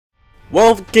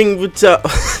Welcome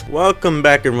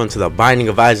back everyone to the Binding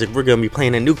of Isaac. We're gonna be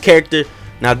playing a new character.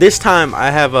 Now this time I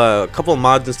have a couple of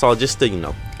mods installed just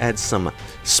to, add some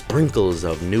sprinkles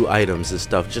of new items and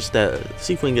stuff, just to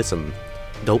see if we can get some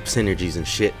dope synergies and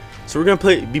shit. So we're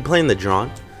gonna be playing the Drawn.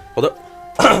 Hold up.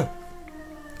 Had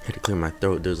to clear my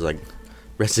throat. There's like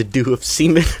residue of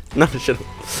semen. No, shut up.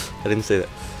 I didn't say that.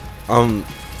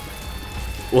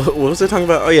 What was I talking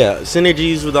about? Oh yeah,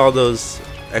 synergies with all those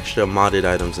extra modded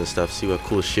items and stuff. See what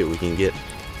cool shit we can get.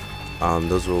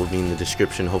 Those will be in the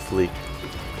description, hopefully.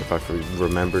 If I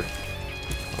remember,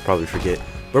 I'll probably forget.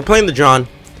 We're playing the Drawn.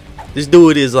 This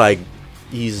dude is like,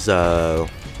 he's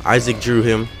Isaac drew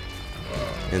him,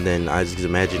 and then Isaac's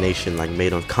imagination like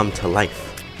made him come to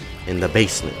life in the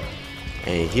basement.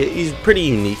 And he's pretty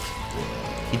unique.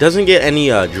 He doesn't get any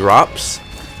drops,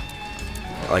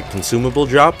 like consumable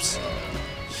drops.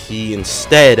 He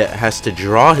instead has to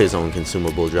draw his own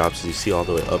consumable drops. You see all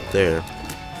the way up there,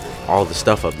 all the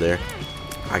stuff up there.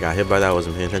 I got hit by that. I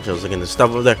wasn't paying attention. I was looking at the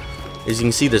stuff up there. As you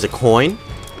can see, there's a coin,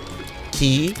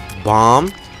 key,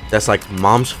 bomb. That's like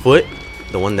mom's foot,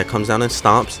 the one that comes down and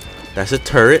stomps. That's a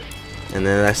turret, and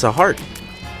then that's a heart.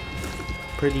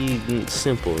 Pretty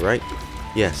simple, right?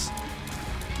 Yes,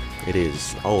 it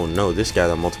is. Oh no, this guy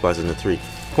that multiplies into 3.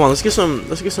 Come on, let's get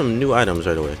some new items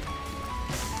right away.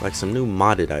 Like some new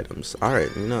modded items. Alright,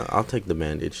 I'll take the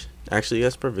bandage. Actually,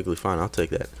 that's perfectly fine. I'll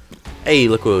take that. Hey,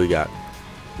 look what we got.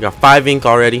 We got 5 ink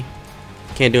already.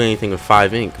 Can't do anything with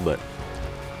 5 ink, but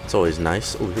it's always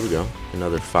nice. Oh, here we go.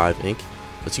 Another 5 ink.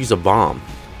 Let's use a bomb.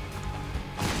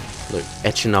 Look,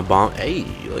 etching a bomb. Hey,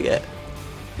 look at that.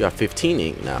 We got 15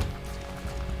 ink now.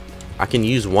 I can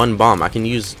use 1 bomb. I can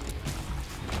use...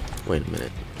 Wait a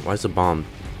minute. Why is the bomb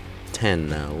 10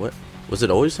 now? What? Was it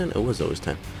always 10? It was always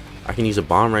 10. I can use a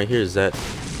bomb right here. Is that...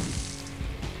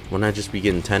 Wouldn't I just be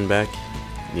getting 10 back?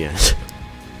 Yes.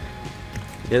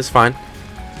 Yeah, it's fine.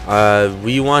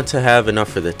 We want to have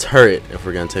enough for the turret if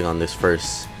we're going to take on this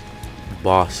first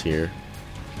boss here.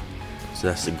 So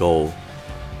that's the goal.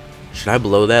 Should I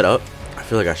blow that up? I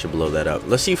feel like I should blow that up.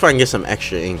 Let's see if I can get some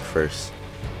extra ink first.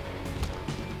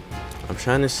 I'm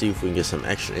trying to see if we can get some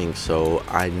extra ink so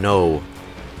I know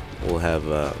we'll have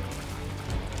a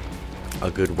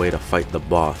good way to fight the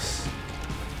boss.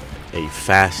 A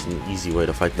fast and easy way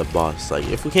to fight the boss. Like,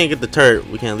 if we can't get the turret,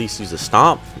 we can at least use a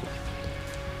stomp.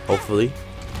 Hopefully.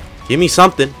 Give me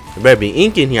something. There better be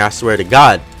ink in here, I swear to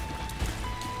God.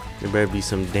 There better be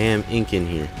some damn ink in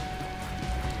here.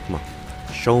 Come on.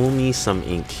 Show me some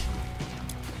ink.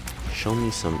 Show me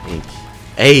some ink.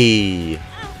 Hey!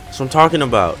 That's what I'm talking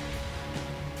about.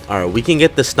 Alright, we can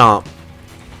get the stomp.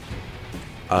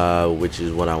 Which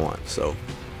is what I want. So,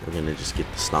 we're gonna just get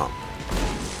the stomp.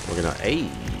 We're gonna... Hey!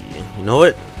 You know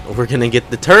what? We're gonna get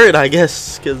the turret, I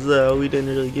guess. Because we didn't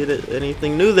really get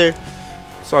anything new there.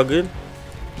 It's all good.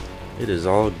 It is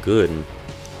all good.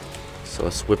 So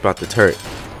let's whip out the turret.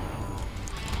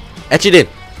 Etch it in.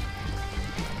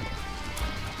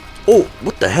 Oh,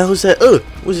 what the hell is that?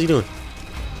 What is he doing?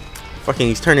 Fucking,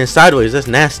 he's turning sideways. That's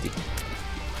nasty.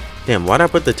 Damn, why'd I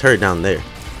put the turret down there?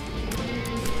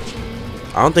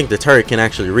 I don't think the turret can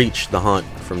actually reach the haunt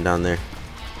from down there.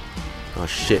 Oh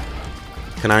shit.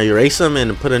 Can I erase them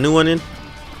and put a new one in?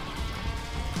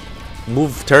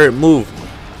 Move, turret, move.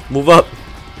 Move up.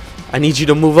 I need you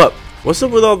to move up. What's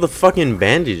up with all the fucking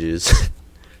bandages?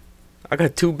 I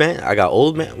got 2 I got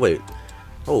old man. Wait.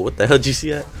 Oh, what the hell did you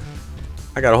see that?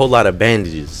 I got a whole lot of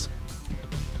bandages.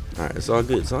 Alright, it's all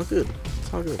good. It's all good.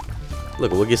 It's all good.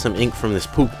 Look, we'll get some ink from this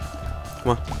poop.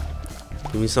 Come on.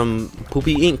 Give me some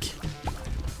poopy ink.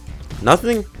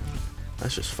 Nothing?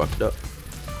 That's just fucked up.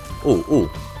 Oh, oh.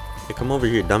 Hey, come over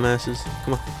here, dumbasses.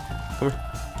 Come on. Come here.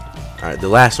 Alright, the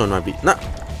last one might be... Nah.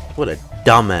 What a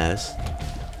dumbass.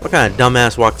 What kind of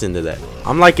dumbass walks into that?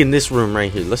 I'm like in this room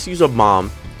right here. Let's use a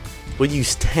bomb. We'll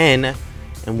use 10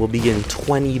 and we'll be getting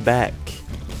 20 back.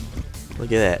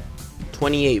 Look at that.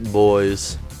 28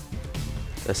 boys.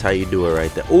 That's how you do it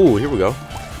right there. Oh, here we go.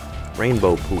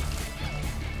 Rainbow poop.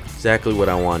 Exactly what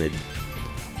I wanted.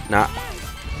 Nah.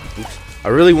 Oops. I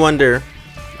really wonder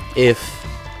if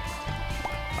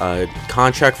a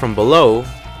contract from below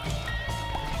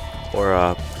or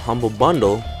a humble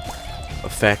bundle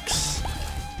affects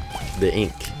the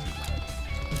ink.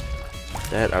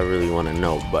 That I really want to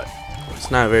know, but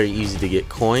it's not very easy to get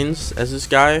coins as this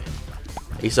guy.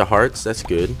 Ace of Hearts, that's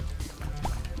good,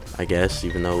 I guess,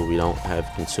 even though we don't have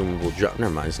consumable drop.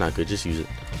 Never mind, it's not good, just use it.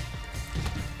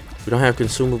 We don't have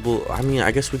consumable. I mean,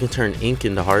 I guess we can turn ink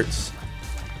into hearts,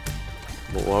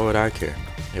 but why would I care?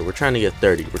 Hey, we're trying to get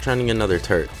 30. We're trying to get another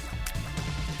turret.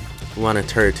 We want a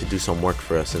turret to do some work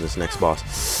for us in this next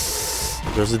boss.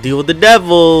 There's a deal with the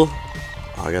devil.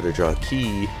 Oh, I gotta draw a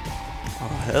key.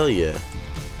 Oh, hell yeah.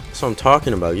 That's what I'm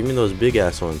talking about. Give me those big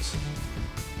ass ones.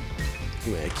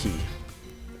 Give me a key.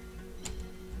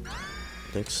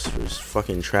 Thanks for this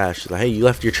fucking trash. Like, hey, you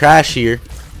left your trash here.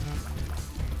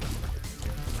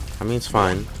 I mean, it's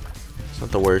fine. It's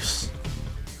not the worst.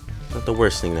 It's not the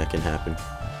worst thing that can happen.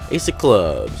 Ace of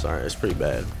clubs. Alright, it's pretty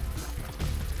bad.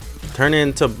 Turn it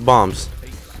into bombs.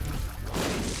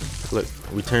 Look,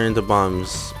 we turn into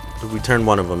bombs. We turn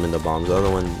one of them into bombs. The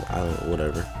other one, I don't know,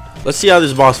 whatever. Let's see how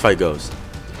this boss fight goes.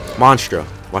 Monstro.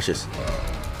 Watch this.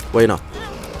 Wait, no.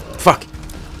 Fuck.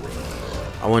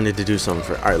 I wanted to do something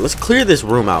for... Alright, let's clear this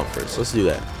room out first. Let's do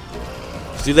that.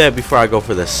 Let's do that before I go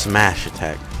for the smash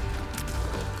attack.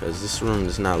 Because this room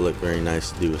does not look very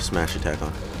nice to do a smash attack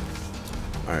on.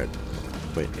 Alright.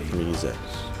 Wait, let me use that.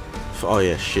 Oh,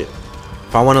 yeah, shit.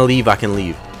 If I want to leave, I can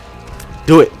leave.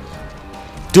 Do it.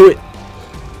 Do it.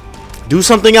 Do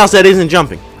something else that isn't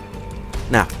jumping.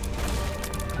 Now.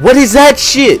 What is that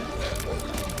shit?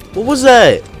 What was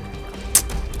that?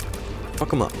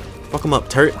 Fuck him up. Fuck him up,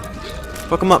 turret.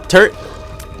 Fuck him up, turret.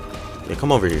 Yeah,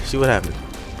 come over here. See what happened.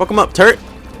 Fuck him up, turret.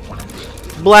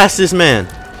 Blast this man.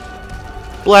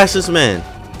 Blast this man.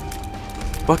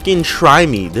 Fucking try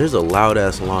me. There's a loud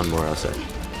ass lawnmower outside.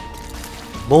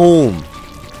 Boom.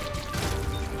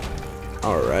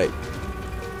 Alright.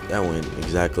 That went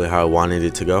exactly how I wanted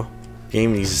it to go.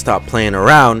 Game needs to stop playing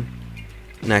around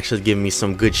and actually give me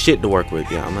some good shit to work with.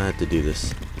 Yeah, I'm gonna have to do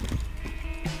this.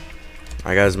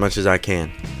 I got as much as I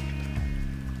can.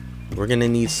 We're gonna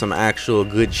need some actual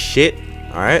good shit.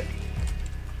 Alright.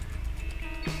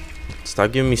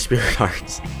 Stop giving me spirit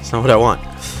hearts. That's not what I want.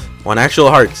 I want actual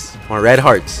hearts. I want red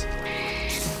hearts.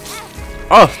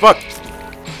 Oh, fuck.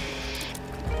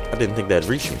 I didn't think that'd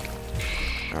reach me.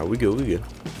 Alright, we good, we good.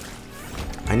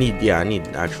 I need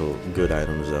actual good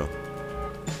items, though.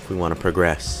 If we want to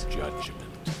progress. Judgment.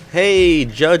 Hey,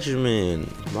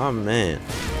 Judgment. My man.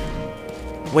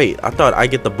 Wait, I thought I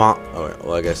get the bomb. Oh,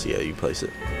 well, I guess, yeah, you place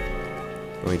it.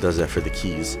 Only does that for the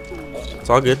keys. It's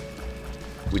all good.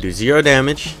 We do 0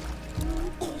 damage.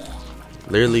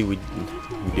 Literally, we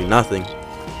do nothing.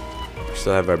 We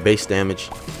still have our base damage.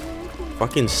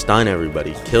 Fucking stun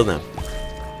everybody. Kill them.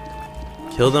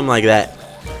 Kill them like that.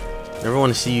 Never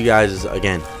want to see you guys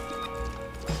again.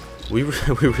 We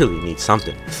really need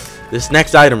something. This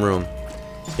next item room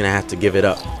is gonna have to give it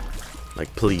up.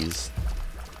 Like, please.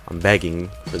 I'm begging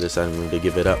for this item room to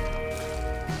give it up.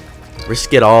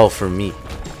 Risk it all for me.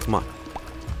 Come on.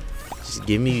 Just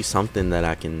give me something that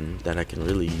I can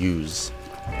really use.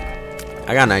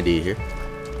 I got an idea here.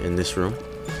 In this room,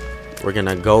 we're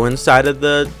gonna go inside of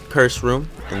the curse room,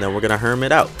 and then we're gonna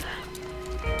hermit out.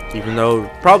 Even though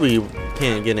probably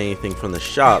can't get anything from the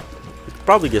shop, we could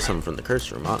probably get something from the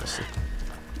curse room. Honestly,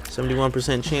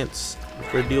 71% chance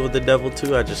for a deal with the devil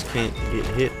too. I just can't get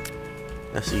hit.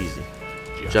 That's easy.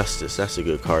 Justice. That's a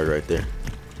good card right there.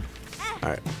 All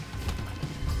right.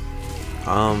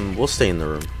 We'll stay in the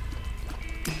room.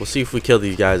 We'll see if we kill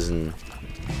these guys, and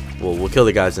we'll kill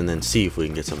the guys and then see if we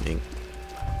can get some ink.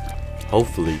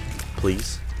 Hopefully,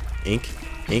 please. Ink,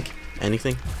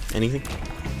 anything.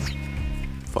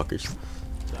 Fuckers.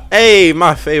 Hey,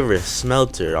 my favorite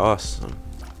smelter. Awesome.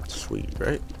 Sweet,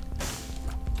 right?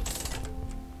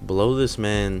 Blow this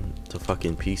man to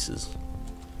fucking pieces.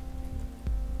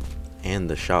 And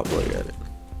the shop boy at it.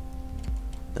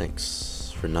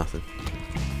 Thanks for nothing.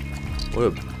 What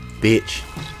a bitch.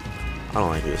 I don't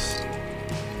like this.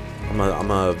 I'm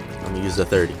gonna use the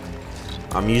 30.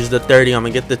 I'm gonna use the 30. I'm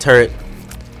gonna get the turret.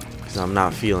 Because I'm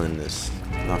not feeling this.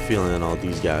 I'm not feeling all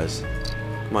these guys.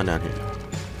 Come on down here.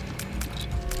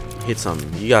 Hit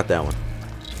something. You got that one.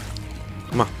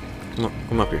 Come on.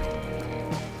 Come up here.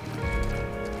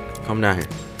 Come down here.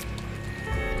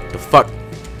 The fuck?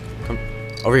 Come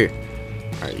over here.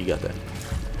 Alright, you got that.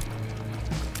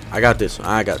 I got this one.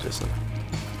 I got this one.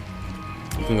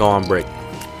 You can go on break.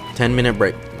 10-minute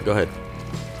break. Go ahead.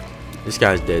 This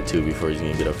guy's dead too before he's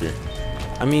gonna get up here.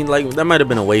 I mean, like, that might have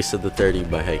been a waste of the 30,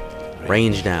 but hey,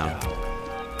 range down.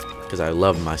 Because I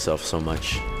love myself so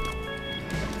much.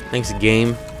 Thanks,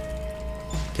 game.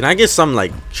 Can I get some,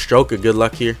 like, stroke of good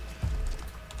luck here?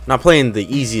 I'm not playing the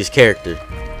easiest character.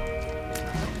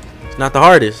 It's not the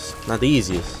hardest, not the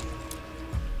easiest.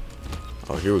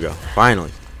 Oh, here we go.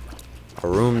 Finally. A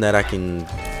room that I can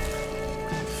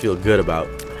feel good about.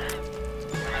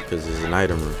 Because it's an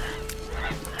item room.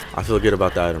 I feel good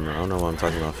about the item room. I don't know what I'm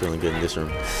talking about feeling good in this room.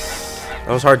 That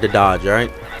was hard to dodge,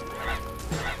 alright?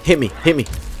 Hit me. Hit me.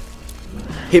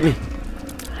 Hit me.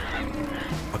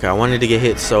 Okay, I wanted to get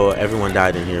hit so everyone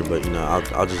died in here, but you know,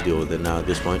 I'll just deal with it now at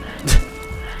this point.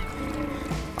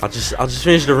 I'll just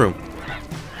finish the room.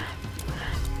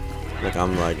 Like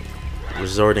I'm like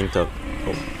resorting to.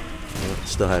 Oh,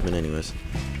 it's still happening anyways.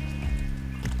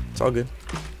 It's all good.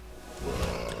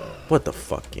 What the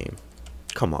fuck, game?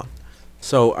 Come on.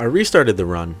 So I restarted the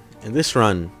run, and this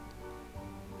run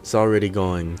is already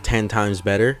going 10 times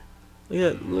better.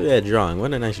 Look at that drawing.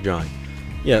 What a nice drawing.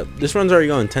 Yeah, this run's already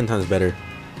going 10 times better.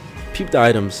 Peep the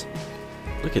items.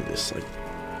 Look at this, like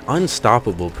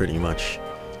unstoppable, pretty much.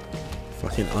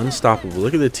 Fucking unstoppable.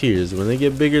 Look at the tiers. When they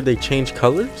get bigger, they change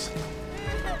colors.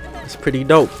 It's pretty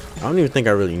dope. I don't even think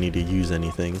I really need to use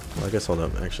anything. Well, I guess hold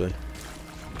up, actually.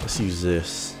 Let's use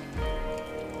this.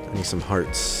 I need some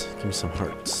hearts. Give me some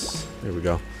hearts. There we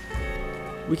go.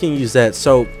 We can use that.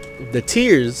 So the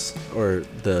tiers, or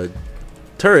the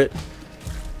turret,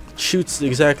 shoots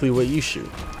exactly what you shoot.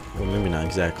 Well, maybe not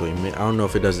exactly. I don't know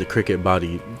if it does the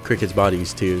cricket's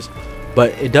body's tiers, but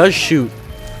it does shoot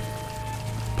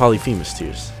Polyphemus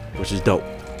tiers, which is dope.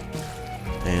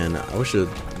 And I wish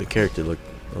the character looked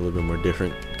a little bit more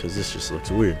different, because this just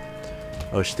looks weird.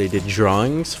 I wish they did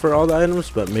drawings for all the items,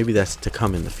 but maybe that's to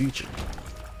come in the future.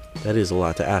 That is a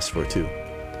lot to ask for too,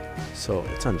 so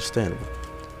it's understandable.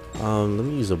 Let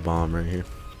me use a bomb right here.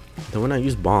 Then when I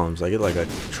use bombs, I get like a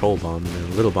troll bomb and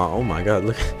then a little bomb. Oh my god,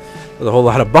 look, there's a whole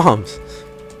lot of bombs.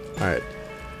 Alright,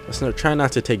 let's try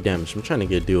not to take damage. I'm trying to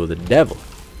get a deal with the devil.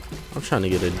 I'm trying to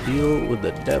get a deal with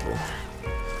the devil.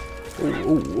 Ooh,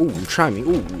 ooh, ooh, try me.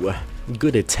 Ooh,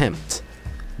 good attempt,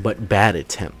 but bad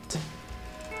attempt.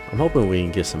 I'm hoping we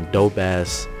can get some dope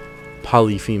ass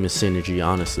Polyphemus synergy,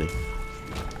 honestly.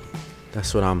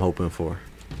 That's what I'm hoping for.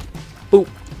 Boop,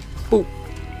 boop,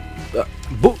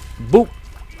 boop, boop.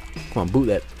 Come on, boot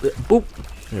that. Boop.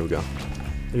 There we go.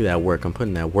 Look at that work. I'm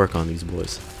putting that work on these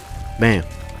boys. Bam.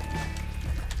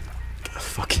 God,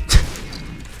 fuck it.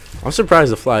 I'm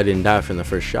surprised the fly didn't die from the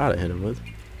first shot I hit him with.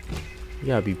 You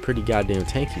gotta be pretty goddamn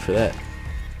tanky for that.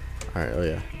 Alright, oh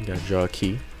yeah. You gotta draw a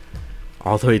key.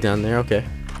 All the way down there, okay.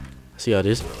 See how it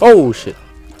is. Oh shit.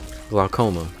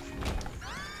 Glaucoma.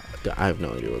 I have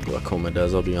no idea what glaucoma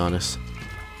does, I'll be honest.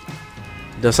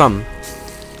 It does something.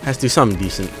 Has to do something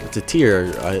decent. It's a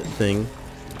tier thing.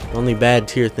 The only bad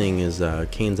tier thing is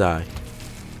Kane's eye.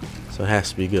 So it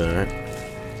has to be good, right?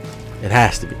 It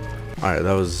has to be. Alright,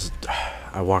 that was...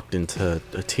 I walked into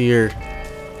a tier.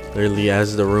 Literally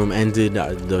as the room ended,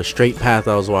 the straight path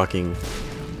I was walking...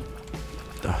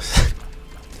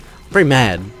 pretty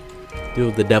mad. Deal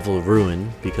with the devil of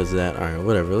ruin because of that. Alright,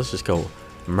 whatever. Let's just go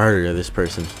murder this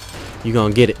person. You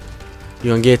gonna get it.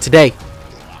 You gonna get it today.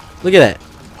 Look at that.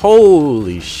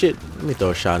 Holy shit. Let me throw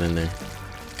a shot in there.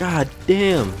 God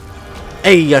damn.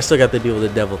 Hey, I still got to deal with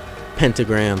the devil.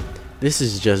 Pentagram. This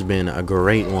has just been a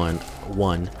great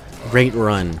great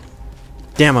run.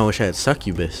 Damn, I wish I had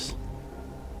succubus.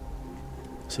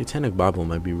 Satanic Bible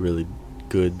might be really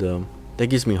good though. That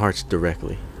gives me hearts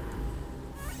directly.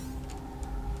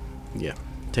 Yeah,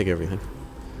 take everything.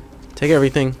 Take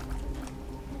everything.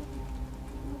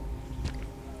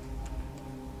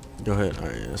 Go ahead.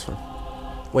 Alright, that's fine.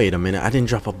 Wait a minute, I didn't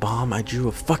drop a bomb. I drew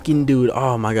a fucking dude.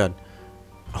 Oh my god.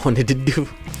 I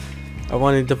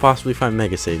wanted to possibly find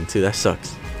Mega Satan too. That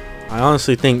sucks. I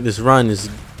honestly think this run is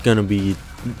gonna be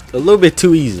a little bit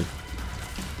too easy.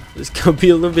 It's gonna be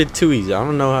a little bit too easy. I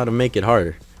don't know how to make it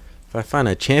harder. If I find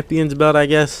a champion's belt, I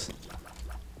guess.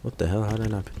 What the hell? How did I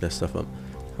not pick that stuff up?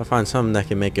 If I find something that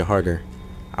can make it harder,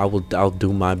 I'll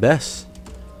do my best.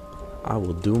 I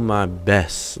will do my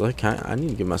best. Like I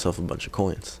need to give myself a bunch of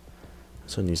coins.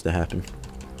 That's what needs to happen.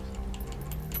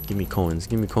 Give me coins.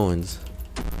 Give me coins.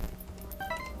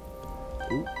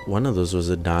 Ooh, one of those was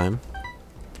a dime.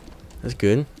 That's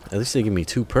good. At least they give me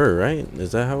 2 per, right?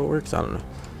 Is that how it works? I don't know.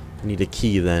 I need a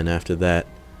key then after that.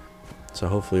 So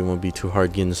hopefully it won't be too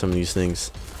hard getting some of these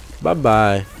things. Bye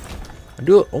bye. I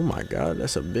do it. Oh my god,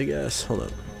 that's a big ass. Hold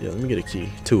up. Yeah, let me get a key.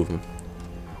 2 of them.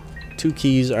 2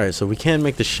 keys. Alright, so we can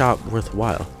make the shop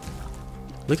worthwhile.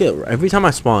 Look at every time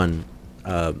I spawn,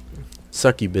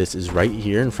 succubus is right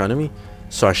here in front of me.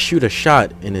 So I shoot a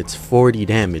shot and it's 40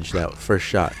 damage that first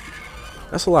shot.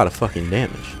 That's a lot of fucking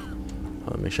damage.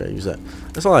 I'll make sure I use that.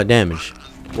 That's a lot of damage.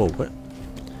 Whoa, what?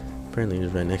 Apparently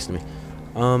it's right next to me.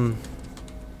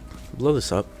 Blow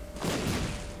this up.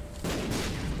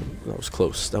 That was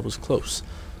close. That was close.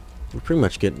 We pretty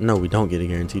much get... No, we don't get a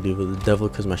guaranteed deal with the devil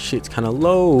because my shit's kind of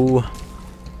low.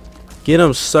 Get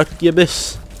him,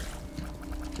 succubus.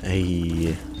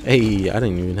 Hey. Hey, I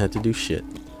didn't even have to do shit.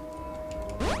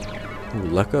 Ooh,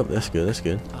 luck up. That's good. That's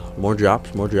good. More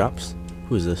drops. More drops.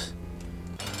 Who is this?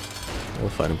 We'll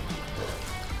fight him.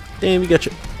 Damn, you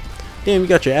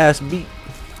got your ass beat.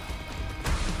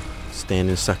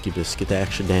 Standing succubus. Get the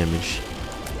extra damage.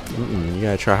 You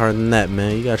gotta try harder than that,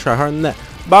 man. You gotta try harder than that.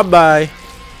 Bye-bye.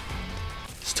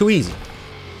 It's too easy.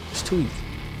 It's too easy.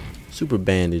 Super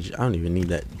bandage. I don't even need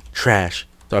that trash.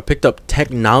 So I picked up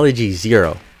Technology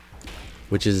 0,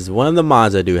 which is one of the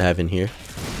mods I do have in here.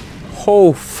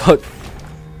 Oh fuck.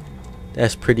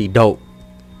 That's pretty dope.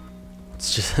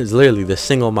 It's literally the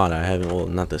single mod I haven't, well,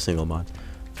 not the single mod,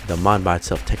 the mod by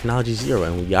itself, Technology 0,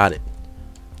 and we got it.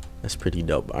 That's pretty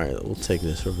dope. Alright, we'll take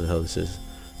this. Whatever the hell this is.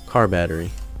 Car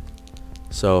battery.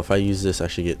 So if I use this, I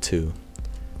should get 2.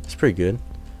 It's pretty good.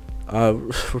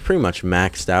 We're pretty much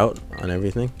maxed out on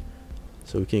everything.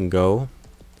 So we can go.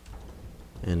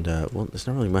 And, well, there's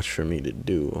not really much for me to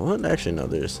do. Well, actually, no,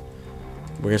 there's.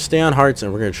 We're going to stay on hearts,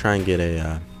 and we're going to try and get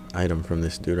a item from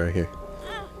this dude right here.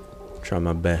 Try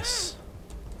my best.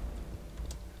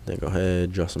 Then go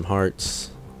ahead, draw some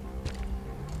hearts.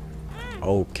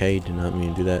 Okay, did not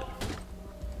mean to do that.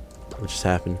 What just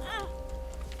happened?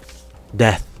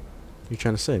 Death. What are you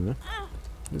trying to say, man?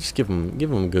 Just give him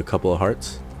a good couple of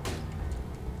hearts.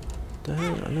 What the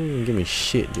hell? I don't even give me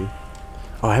shit, dude.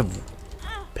 Oh, I have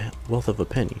wealth of a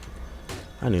penny.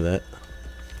 I knew that.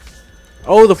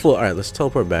 Oh, the floor. Alright, let's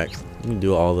teleport back. Let me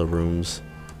do all the rooms.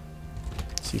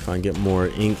 See if I can get more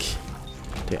ink.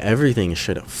 Dude, everything is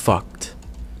straight up fucked.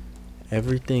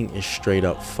 Everything is straight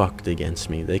up fucked against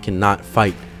me. They cannot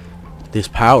fight this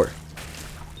power.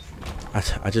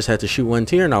 I just had to shoot one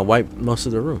tear and I'll wipe most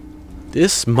of the room.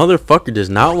 This motherfucker does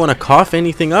not want to cough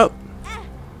anything up.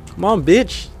 Come on,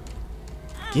 bitch.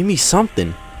 Give me something.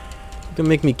 You can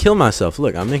make me kill myself.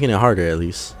 Look, I'm making it harder at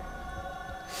least.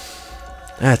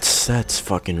 That's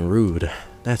fucking rude.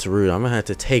 That's rude. I'm gonna have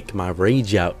to take my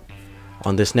rage out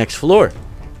on this next floor.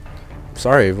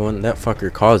 Sorry, everyone. That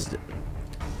fucker caused it.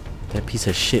 That piece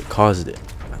of shit caused it.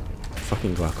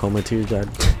 Fucking glaucoma tears. I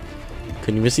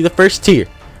couldn't even see the first tear.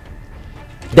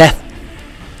 Death.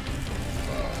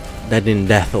 That didn't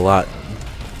death a lot,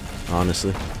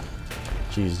 honestly.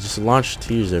 Jeez, just launch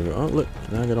tears everywhere. Oh, look.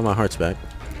 Now I got all my hearts back.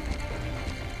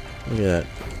 Look at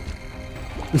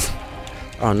that.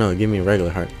 Oh, no. Give me a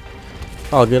regular heart.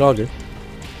 All good, all good.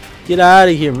 Get out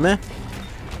of here, man.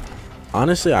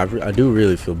 Honestly, I do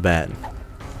really feel bad.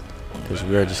 Because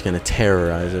we are just going to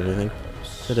terrorize everything.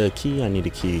 Is that a key? I need a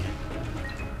key.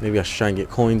 Maybe I should try and get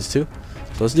coins too.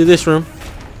 So let's do this room.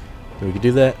 Then we can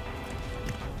do that.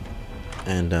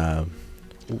 And,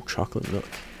 ooh, chocolate milk.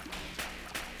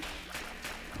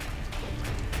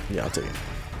 Yeah, I'll take it.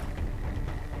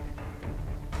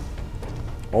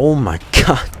 Oh my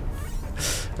god.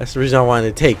 That's the reason I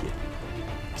wanted to take it.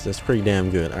 So that's pretty damn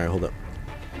good. Alright, hold up.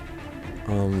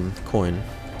 Coin.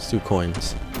 Let's do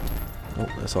coins. Oh,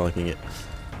 that's all I can get.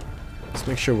 Let's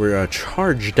make sure we're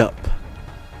charged up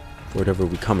for whatever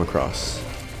we come across.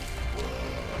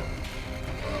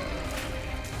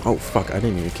 Oh fuck, I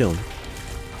didn't even kill him.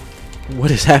 What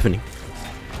is happening?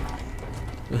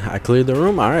 I cleared the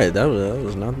room. Alright, that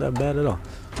was not that bad at all.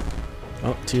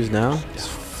 Oh, tears down.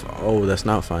 Oh, that's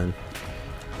not fine.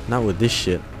 Not with this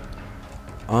shit.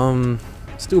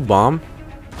 Let's do a bomb.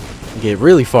 Get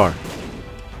really far.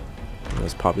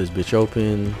 Let's pop this bitch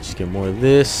open. Just get more of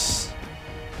this.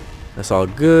 That's all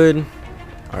good.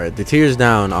 Alright, the tears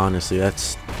down, honestly.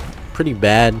 That's pretty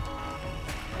bad.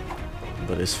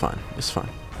 But it's fine. It's fine.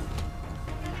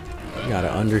 Got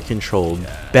it under control.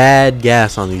 Bad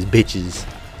gas on these bitches.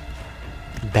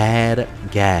 Bad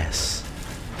gas.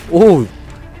 Oh,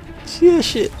 yeah,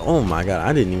 shit. Oh my god,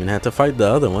 I didn't even have to fight the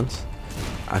other ones.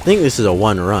 I think this is a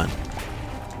one run.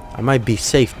 I might be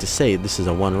safe to say this is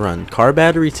a one run. Car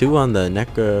battery too on the neck,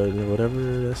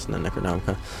 whatever. That's not neck or no.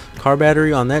 Car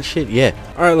battery on that shit. Yeah.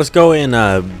 All right, let's go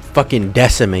and fucking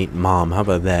decimate mom. How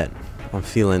about that? I'm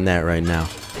feeling that right now.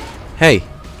 Hey.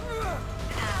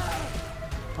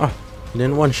 Oh, you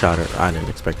didn't one shot her. I didn't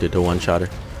expect it to one shot her.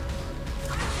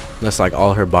 Unless like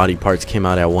all her body parts came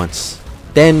out at once.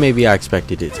 Then maybe I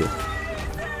expected it to.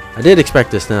 I did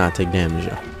expect this to not take damage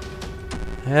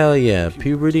though. Hell yeah,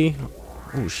 puberty.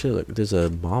 Oh shit, look, there's a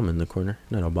bomb in the corner.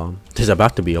 Not a bomb. There's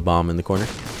about to be a bomb in the corner.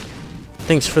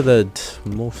 Thanks for the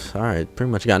most. Alright, pretty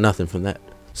much got nothing from that.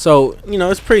 So, you know,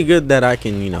 it's pretty good that I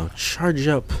can, you know, charge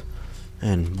up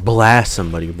and blast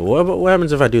somebody. But what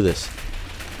happens if I do this?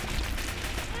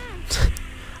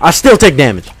 I still take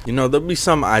damage. You know, there'll be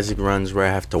some Isaac runs where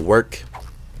I have to work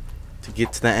to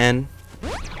get to the end.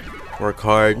 Work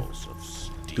hard.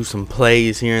 Do some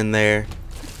plays here and there.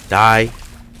 Die.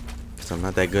 I'm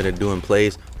not that good at doing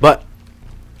plays, but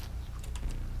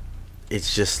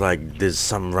it's just like there's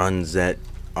some runs that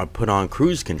are put on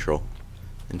cruise control,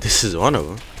 and this is one of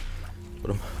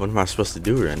them. What am I supposed to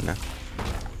do right now?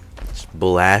 Just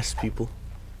blast people?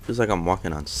 Feels like I'm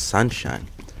walking on sunshine.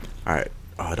 Alright.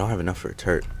 Oh, I don't have enough for a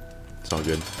turret. It's all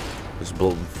good. Just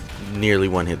nearly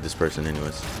one hit this person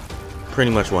anyways.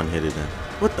 pretty much one-hitted then.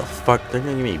 What the fuck? They're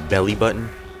gonna give me a belly button?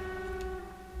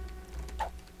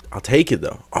 I'll take it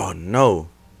though. Oh no.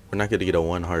 We're not gonna get a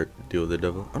 1 heart deal with the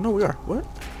devil. Oh no, we are. What?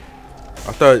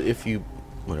 I thought if you...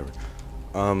 Whatever.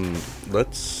 We'll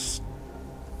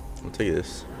take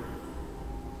this.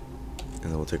 And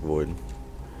then we'll take void. And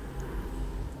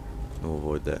we'll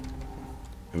void that.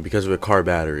 And because of a car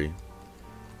battery,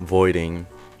 voiding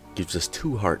gives us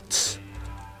 2 hearts.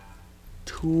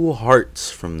 2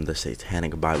 hearts from the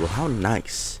Satanic Bible. How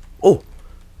nice. Oh!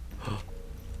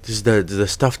 This is the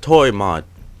stuffed toy mod.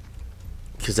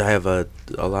 Because I have a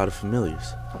lot of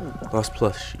familiars. Lost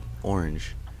plushie.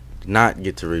 Orange. Did not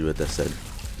get to read what that said.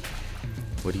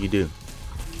 What do you do?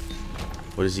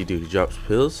 What does he do? He drops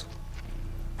pills?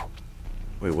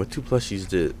 Wait, what 2 plushies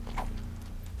did?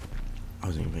 I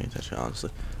wasn't even paying attention,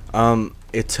 honestly.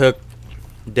 It took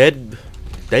dead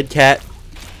cat,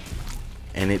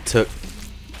 and it took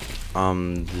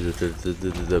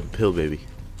the pill baby.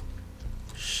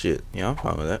 Shit, yeah, I'm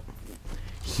fine with that.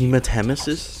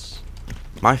 Hematemesis,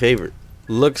 my favorite.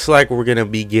 Looks like we're gonna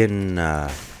be getting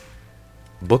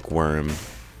bookworm.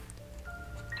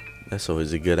 That's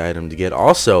always a good item to get.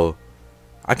 Also,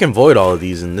 I can void all of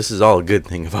these, and this is all a good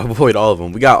thing if I void all of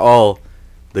them. We got all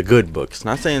the good books.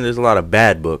 Not saying there's a lot of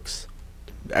bad books.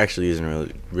 There actually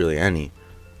isn't really any.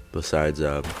 Besides,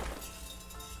 what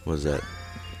was that?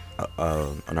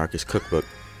 Anarchist Cookbook.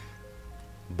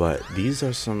 But these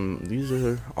are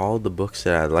all the books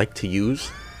that I like to use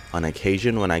on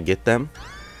occasion when I get them.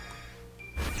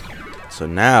 So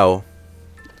now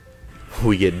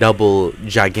we get double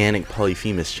gigantic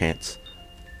Polyphemus chance,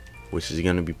 which is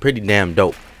gonna be pretty damn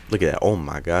dope. Look at that. Oh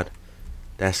my god.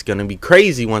 That's gonna be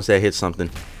crazy once that hits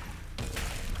something.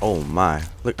 Oh my.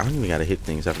 Look, I don't even gotta hit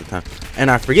things after time.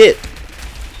 And I forget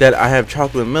that I have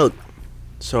chocolate milk,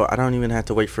 so I don't even have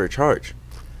to wait for a charge.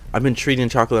 I've been treating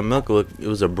chocolate milk, look, it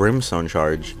was a brimstone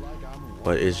charge,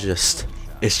 but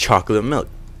it's chocolate milk.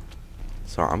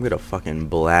 So I'm gonna fucking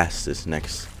blast this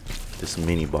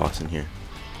mini boss in here.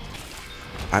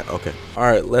 Okay.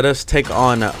 Alright, let us take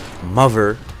on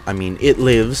Mother. I mean, It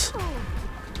Lives.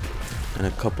 And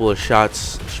a couple of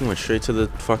shots. She went straight to the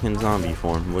fucking zombie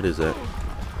form. What is that?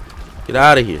 Get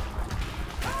out of here.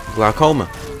 Glaucoma.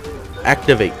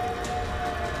 Activate.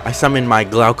 I summon my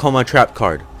glaucoma trap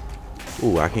card.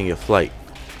 Ooh, I can get flight.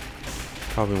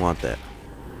 Probably want that.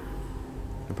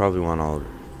 I probably want all of it.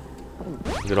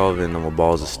 Get all of it and then we'll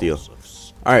balls of steel.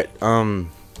 Alright,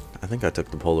 I think I took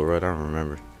the Polaroid, I don't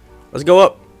remember. Let's go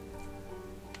up.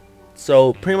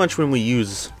 So pretty much when we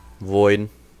use void,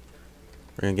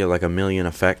 we're gonna get like 1,000,000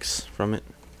 effects from it.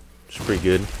 It's pretty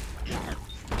good.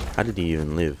 How did he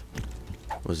even live?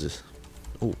 What was this?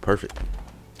 Oh, perfect.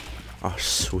 Oh,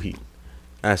 sweet.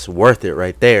 That's worth it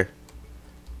right there.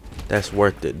 That's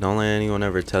worth it. Don't let anyone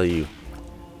ever tell you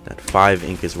that 5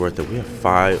 ink is worth it. We have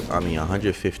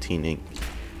 115 ink.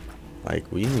 Like,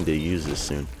 we need to use this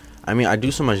soon. I mean, I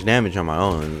do so much damage on my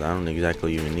own, I don't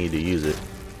exactly even need to use it.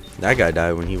 That guy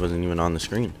died when he wasn't even on the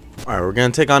screen. Alright, we're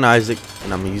gonna take on Isaac,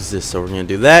 and I'm gonna use this. So we're gonna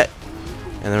do that,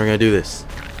 and then we're gonna do this.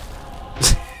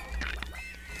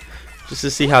 Just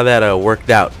to see how that worked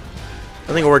out.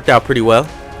 I think it worked out pretty well.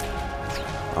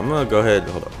 I'm gonna go ahead,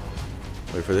 hold up.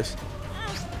 Wait for this.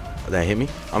 That hit me.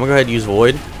 I'm gonna go ahead and use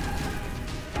void.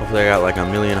 Hopefully I got like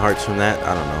 1,000,000 hearts from that.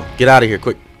 I don't know. Get out of here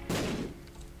quick.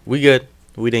 We good.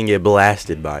 We didn't get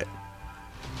blasted by it.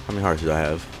 How many hearts do I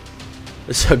have?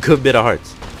 It's a good bit of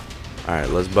hearts. Alright,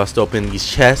 let's bust open these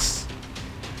chests.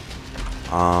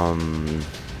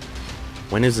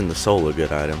 When isn't the soul a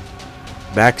good item?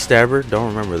 Backstabber,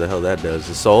 don't remember the hell that does.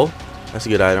 The soul, that's a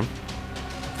good item.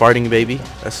 Farting baby,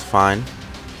 that's fine.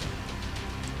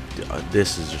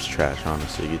 This is just trash,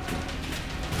 honestly.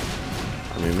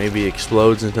 I mean, maybe it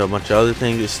explodes into a bunch of other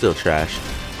things. It's still trash.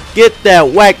 Get that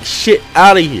whack shit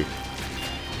out of here.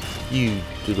 You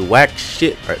do the whack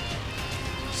shit. Alright.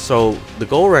 So, the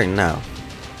goal right now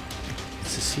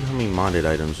is to see how many modded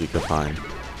items we can find.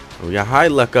 We got high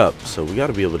luck up, so we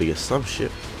gotta be able to get some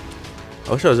shit.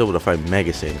 I wish I was able to fight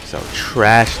Mega Satan, because I would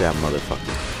trash that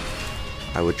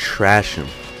motherfucker. I would trash him.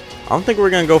 I don't think we're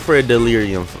gonna go for a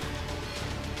delirium.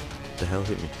 What the hell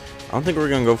hit me? I don't think we're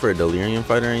gonna go for a delirium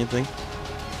fight or anything.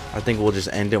 I think we'll just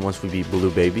end it once we beat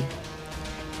Blue Baby.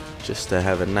 Just to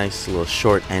have a nice little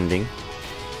short ending.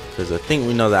 Because I think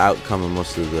we know the outcome of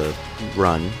most of the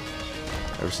run.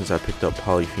 Ever since I picked up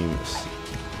Polyphemus.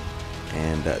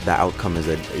 And the outcome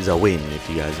is a win, if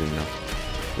you guys didn't know.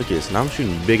 Look at this. Now I'm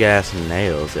shooting big ass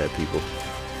nails at people.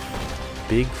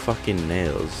 Big fucking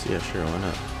nails. Yeah, sure, why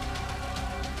not?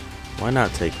 Why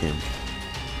not take him?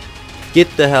 Get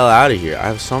the hell out of here. I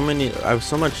have so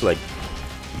much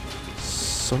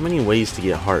so many ways to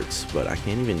get hearts, but I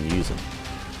can't even use them.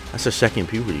 That's our second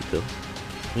puberty pill.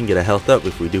 We can get a health up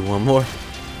if we do one more.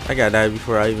 That guy died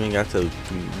before I even got to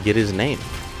get his name.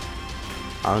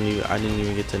 I didn't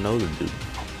even get to know the dude.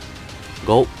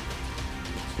 Gulp.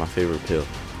 It's my favorite pill.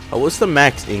 Oh, what's the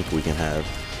max ink we can have?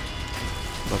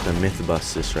 I'm about to myth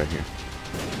bust this right here.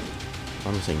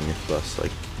 I'm saying myth bust,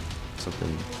 like something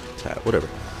whatever.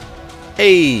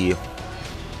 Hey,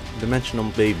 dimensional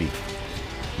baby,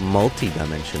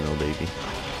 multi-dimensional baby.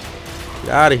 Get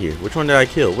out of here. Which one did I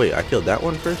kill? Wait, I killed that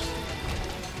one first?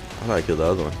 I thought I killed the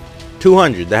other one.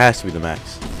 200, that has to be the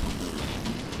max.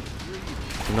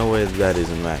 No way that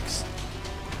isn't max.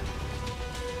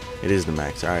 It is the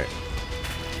max. Alright.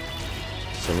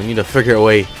 So we need to figure a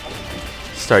way to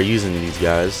start using these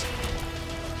guys.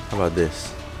 How about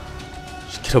this?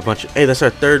 Just get a bunch of... Hey, that's our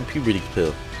third puberty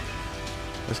pill.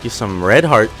 Let's get some red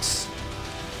hearts.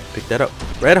 Pick that up.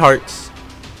 Red hearts.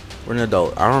 We're an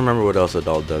adult. I don't remember what else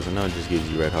adult does. I know it just gives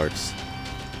you red hearts.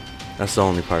 That's the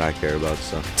only part I care about,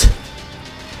 so...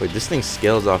 Wait, this thing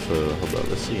scales off of... Hold up,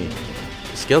 let's see.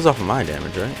 It scales off of my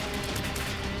damage, right?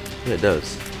 Yeah, it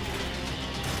does.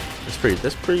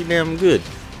 That's pretty damn good.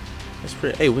 That's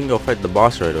pretty... Hey, we can go fight the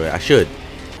boss right away. I should.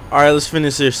 Alright, let's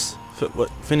finish this.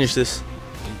 Finish this.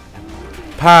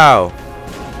 Pow!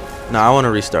 No, I want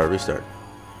to restart.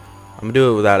 I'm gonna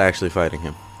do it without actually fighting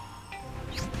him.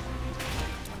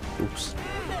 Oops.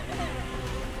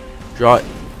 Draw it.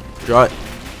 Draw it.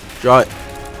 Draw it.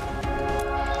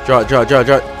 Draw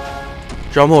it.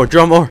 Draw more.